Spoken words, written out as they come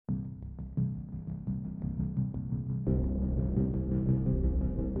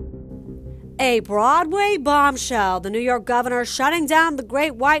A Broadway bombshell. The New York governor shutting down the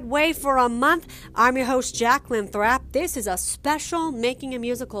Great White Way for a month. I'm your host, Jacqueline Thrapp. This is a special Making a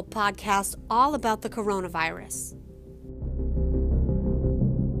Musical podcast all about the coronavirus.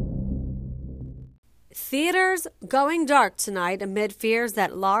 Theaters going dark tonight amid fears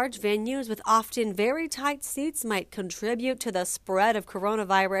that large venues with often very tight seats might contribute to the spread of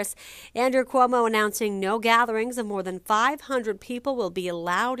coronavirus. Andrew Cuomo announcing no gatherings of more than 500 people will be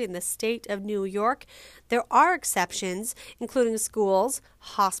allowed in the state of New York. There are exceptions, including schools,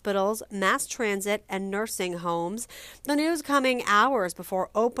 hospitals, mass transit, and nursing homes. The news coming hours before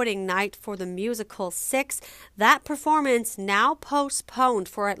opening night for the musical Six. That performance now postponed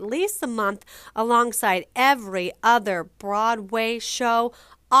for at least a month alongside every other Broadway show,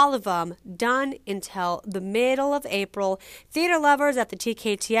 all of them done until the middle of April. Theater lovers at the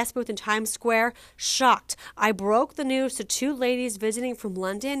TKTS booth in Times Square shocked. I broke the news to two ladies visiting from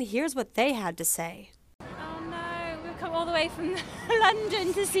London. Here's what they had to say. Oh no, we've come all the way from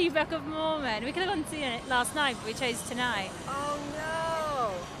London to see Book of Mormon. We could have gone to see it last night, but we chose tonight. Oh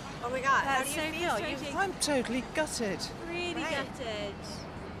no. Oh my God. That's How do you so feel? frustrating. I'm totally gutted. Really gutted.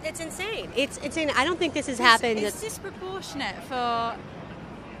 It's insane. It's insane. I don't think this has happened. It's disproportionate for...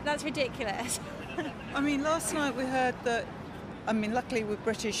 That's ridiculous. I mean, last night we heard that, luckily we're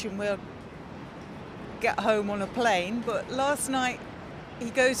British and we'll get home on a plane, but last night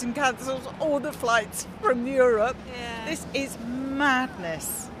he goes and cancels all the flights from Europe. Yeah. This is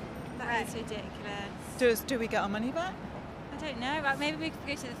madness. That is ridiculous. Do we get our money back? I don't know. Maybe we could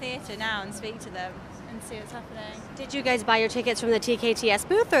go to the theatre now and speak to them and see what's happening. Did you guys buy your tickets from the TKTS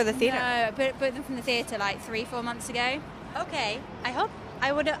booth or the theater? No, I bought them from the theatre like 3-4 months ago. Okay. I hope.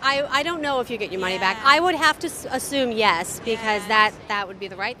 I don't know if you get your money back. Yeah. I would have to assume yes, because Yes. that would be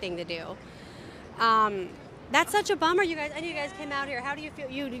the right thing to do. That's such a bummer. You guys, I know you guys came out here. How do you feel?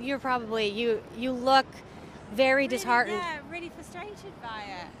 You're probably you look very disheartened. Yeah, really frustrated by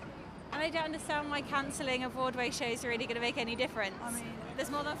it. And I don't understand why cancelling a Broadway show is really going to make any difference. There's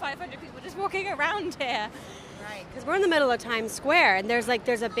more than 500 people just walking around here. Right, because we're in the middle of Times Square, and there's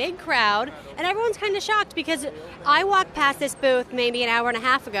a big crowd, and everyone's kind of shocked because I walked past this booth maybe an hour and a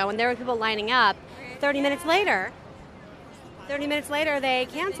half ago, and there were people lining up. 30 minutes later, they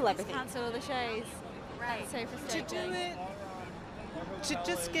cancel everything. Cancel all the shows. Right. So To frustrating. do it, to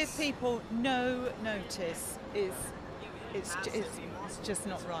just give people no notice it's just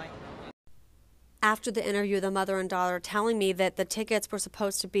not right. After the interview, the mother and daughter telling me that the tickets were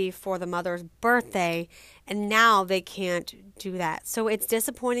supposed to be for the mother's birthday, and now they can't do that. So it's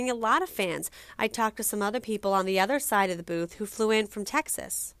disappointing a lot of fans. I talked to some other people on the other side of the booth who flew in from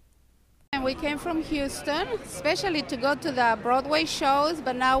Texas. And we came from Houston, especially to go to the Broadway shows,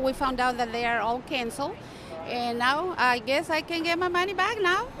 but now we found out that they are all canceled. And now I guess I can get my money back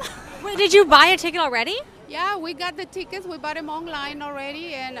now. Wait, did you buy a ticket already? Yeah, we got the tickets. We bought them online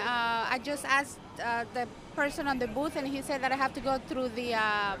already, and I just asked the person on the booth, and he said that I have to go through the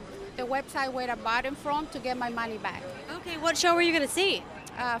website where I bought them from to get my money back. Okay, what show were you going to see?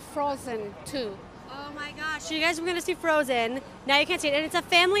 Frozen 2. Oh my gosh, so you guys were going to see Frozen. Now you can't see it, and it's a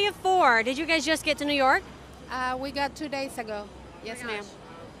family of 4. Did you guys just get to New York? We got 2 days ago. Yes, ma'am.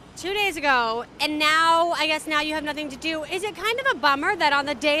 2 days ago, and now I guess now you have nothing to do. Is it kind of a bummer that on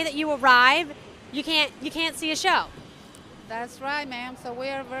the day that you arrive, you can't see a show? That's right, ma'am. So we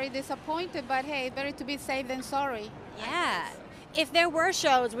are very disappointed, but hey, better to be safe than sorry. Yeah. If there were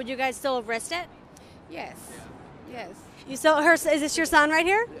shows, would you guys still have risked it? Yes. You still is this your son right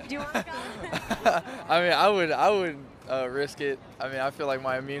here? Do you want to go? I would risk it. I feel like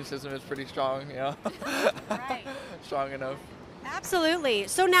my immune system is pretty strong, Right. strong enough. Absolutely.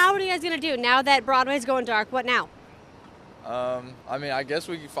 So now what are you guys going to do? Now that Broadway's going dark, what now? I guess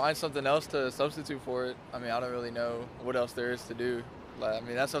we could find something else to substitute for it. I don't really know what else there is to do.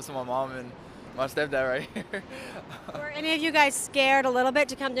 That's up to my mom and my stepdad right here. Were any of you guys scared a little bit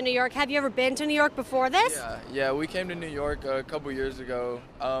to come to New York? Have you ever been to New York before this? Yeah, we came to New York a couple years ago.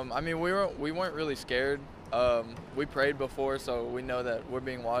 We weren't really scared. We prayed before, so we know that we're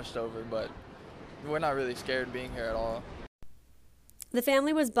being watched over, but we're not really scared being here at all. The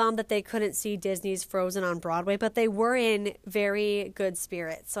family was bummed that they couldn't see Disney's Frozen on Broadway, but they were in very good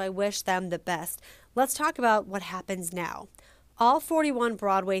spirits, so I wish them the best. Let's talk about what happens now. All 41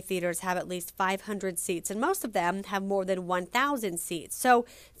 Broadway theaters have at least 500 seats, and most of them have more than 1,000 seats. So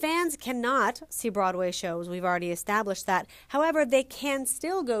fans cannot see Broadway shows. We've already established that. However, they can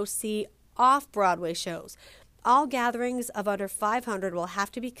still go see off-Broadway shows. all gatherings of under 500 will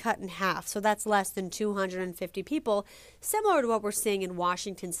have to be cut in half, so that's less than 250 people, similar to what we're seeing in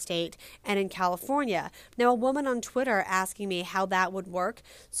Washington State and in California. Now, a woman on Twitter asking me how that would work.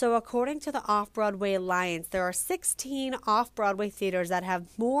 So according to the Off-Broadway Alliance, there are 16 off-Broadway theaters that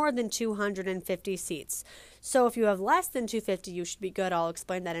have more than 250 seats. So if you have less than 250, you should be good. I'll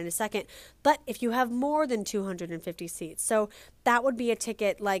explain that in a second. But if you have more than 250 seats, so that would be a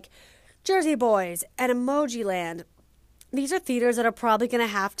ticket like Jersey Boys and Emoji Land. These are theaters that are probably going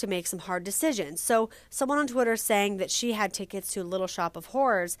to have to make some hard decisions. So someone on Twitter saying that she had tickets to Little Shop of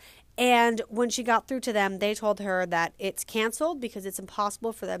Horrors, and when she got through to them, they told her that it's canceled because it's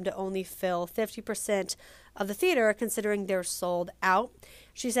impossible for them to only fill 50% of the theater, considering they're sold out.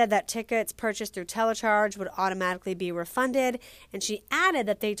 She said that tickets purchased through Telecharge would automatically be refunded, and she added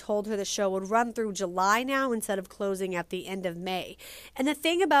that they told her the show would run through July now instead of closing at the end of May. And the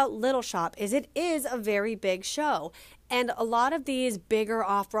thing about Little Shop is it is a very big show, and a lot of these bigger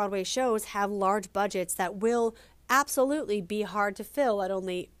off-Broadway shows have large budgets that will absolutely be hard to fill at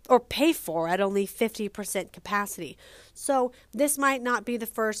only, or pay for at only 50% capacity. So this might not be the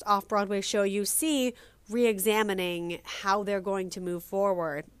first off-Broadway show you see re-examining how they're going to move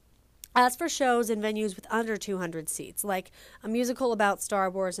forward. As for shows in venues with under 200 seats, like a musical about Star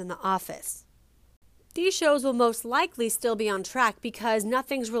Wars and The Office, these shows will most likely still be on track because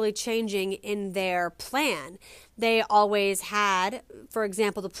nothing's really changing in their plan. They always had, for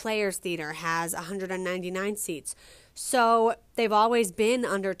example, the Players Theater has 199 seats. So they've always been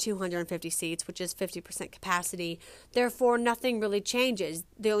under 250 seats, which is 50% capacity. Therefore, nothing really changes.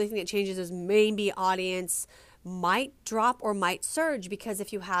 The only thing that changes is maybe audience might drop or might surge, because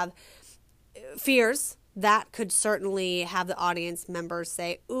if you have fears, that could certainly have the audience members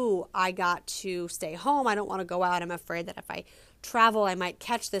say, ooh, I got to stay home. I don't want to go out. I'm afraid that if I travel, I might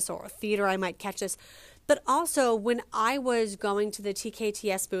catch this, or a theater, I might catch this. But also, when I was going to the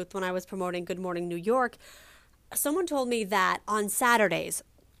TKTS booth when I was promoting Good Morning New York, someone told me that on Saturdays,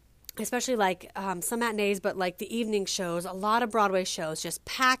 especially like some matinees, but like the evening shows, a lot of Broadway shows just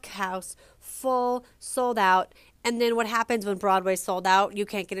pack house, full, sold out. And then what happens when Broadway's sold out? You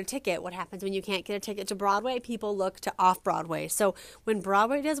can't get a ticket. What happens when you can't get a ticket to Broadway? People look to off-Broadway. So when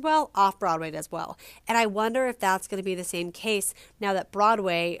Broadway does well, off-Broadway does well. And I wonder if that's going to be the same case now that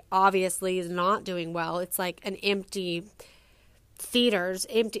Broadway obviously is not doing well. It's like an empty theaters,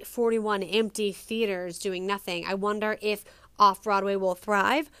 41 empty theaters doing nothing. I wonder if off-Broadway will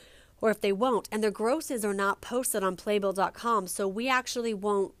thrive or if they won't. And their grosses are not posted on Playbill.com, so we actually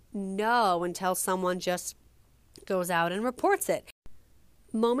won't know until someone just goes out and reports it.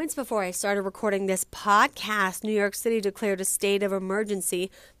 Moments before I started recording this podcast, New York City declared a state of emergency.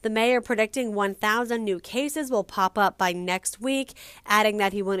 The mayor predicting 1,000 new cases will pop up by next week, adding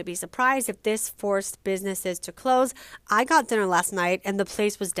that he wouldn't be surprised if this forced businesses to close. I got dinner last night and the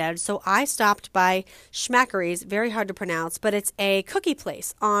place was dead, so I stopped by Schmackery's, very hard to pronounce, but it's a cookie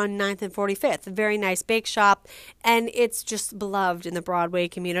place on 9th and 45th, a very nice bake shop, and it's just beloved in the Broadway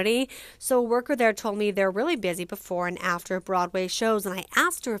community. So a worker there told me they're really busy before and after Broadway shows, and I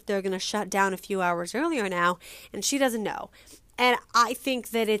asked her if they're going to shut down a few hours earlier now, and she doesn't know. And I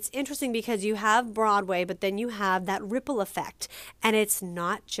think that it's interesting because you have Broadway, but then you have that ripple effect, and it's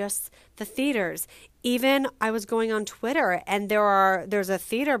not just the theaters. Even I was going on Twitter, and there's a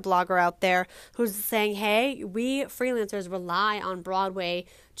theater blogger out there who's saying, hey, we freelancers rely on Broadway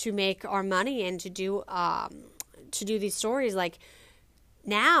to make our money and to do these stories. Like,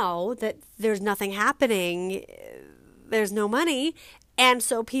 now that there's nothing happening, there's no money. And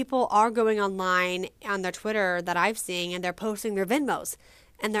so people are going online on their Twitter that I've seen, and they're posting their Venmos,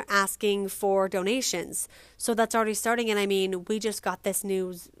 and they're asking for donations. So that's already starting. And I mean, we just got this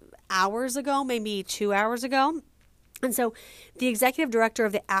news hours ago, maybe 2 hours ago. And so the executive director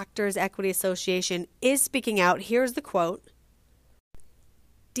of the Actors Equity Association is speaking out. Here's the quote.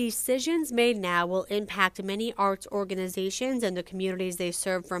 Decisions made now will impact many arts organizations and the communities they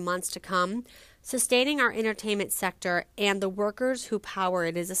serve for months to come. Sustaining our entertainment sector and the workers who power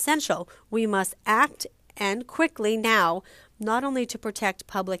it is essential. We must act, and quickly now, not only to protect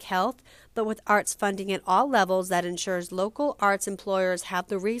public health, but with arts funding at all levels that ensures local arts employers have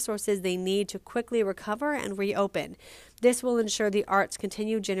the resources they need to quickly recover and reopen. This will ensure the arts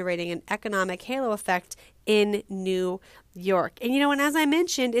continue generating an economic halo effect in New York. And and as I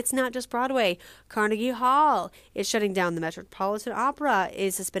mentioned, it's not just Broadway. Carnegie Hall is shutting down. The Metropolitan Opera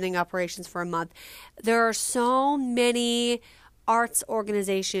is suspending operations for a month. There are so many arts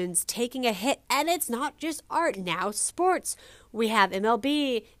organizations taking a hit, and it's not just art. Now sports. We have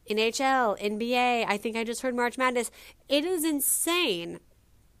MLB, NHL, NBA. I think I just heard March Madness. It is insane.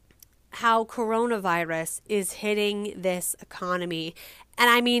 how coronavirus is hitting this economy. And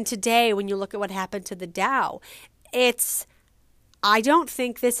I mean, today, when you look at what happened to the Dow, I don't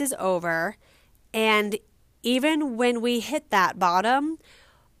think this is over. And even when we hit that bottom,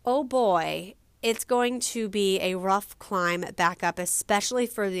 oh boy, it's going to be a rough climb back up, especially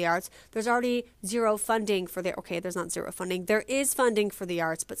for the arts. There's already zero funding for there's not zero funding. There is funding for the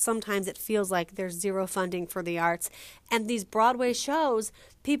arts, but sometimes it feels like there's zero funding for the arts. And these Broadway shows,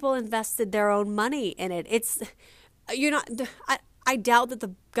 people invested their own money in it. I doubt that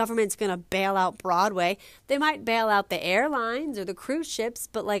the government's going to bail out Broadway. They might bail out the airlines or the cruise ships,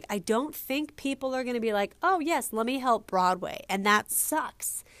 but I don't think people are going to be like, oh yes, let me help Broadway. And that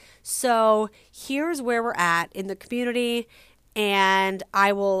sucks. So here's where we're at in the community, and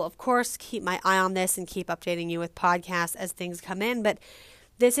I will, of course, keep my eye on this and keep updating you with podcasts as things come in, but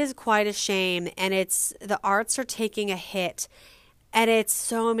this is quite a shame, and the arts are taking a hit, and it's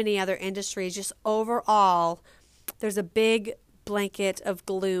so many other industries. Just overall, there's a big blanket of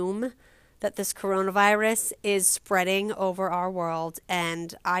gloom that this coronavirus is spreading over our world,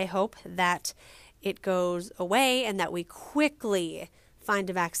 and I hope that it goes away and that we quickly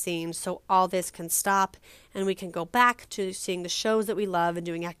find a vaccine so all this can stop and we can go back to seeing the shows that we love and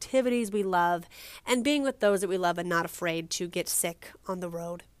doing activities we love and being with those that we love and not afraid to get sick on the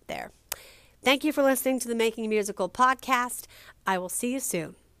road there. Thank you for listening to the Making a Musical podcast. I will see you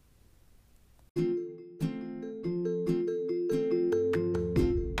soon.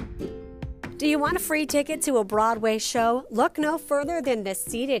 Do you want a free ticket to a Broadway show? Look no further than the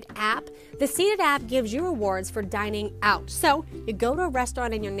Seated app. The Seated app gives you rewards for dining out. So you go to a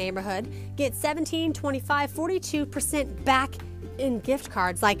restaurant in your neighborhood, get 17, 25, 42% back in gift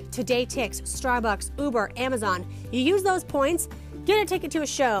cards like Today Tix, Starbucks, Uber, Amazon. You use those points, get a ticket to a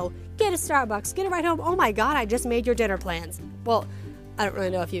show, get a Starbucks, get a ride home. Oh my God, I just made your dinner plans. Well, I don't really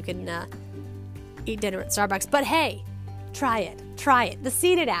know if you can eat dinner at Starbucks, but hey, try it. The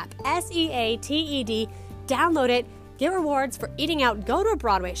Seated app, SEATED. Download it. Get rewards for eating out. Go to a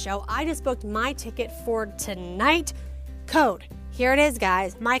Broadway show. I just booked my ticket for tonight. Code. Here it is,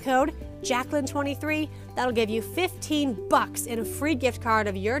 guys. My code, Jacqueline23. That'll give you $15 in a free gift card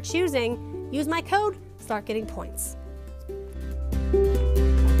of your choosing. Use my code. Start getting points.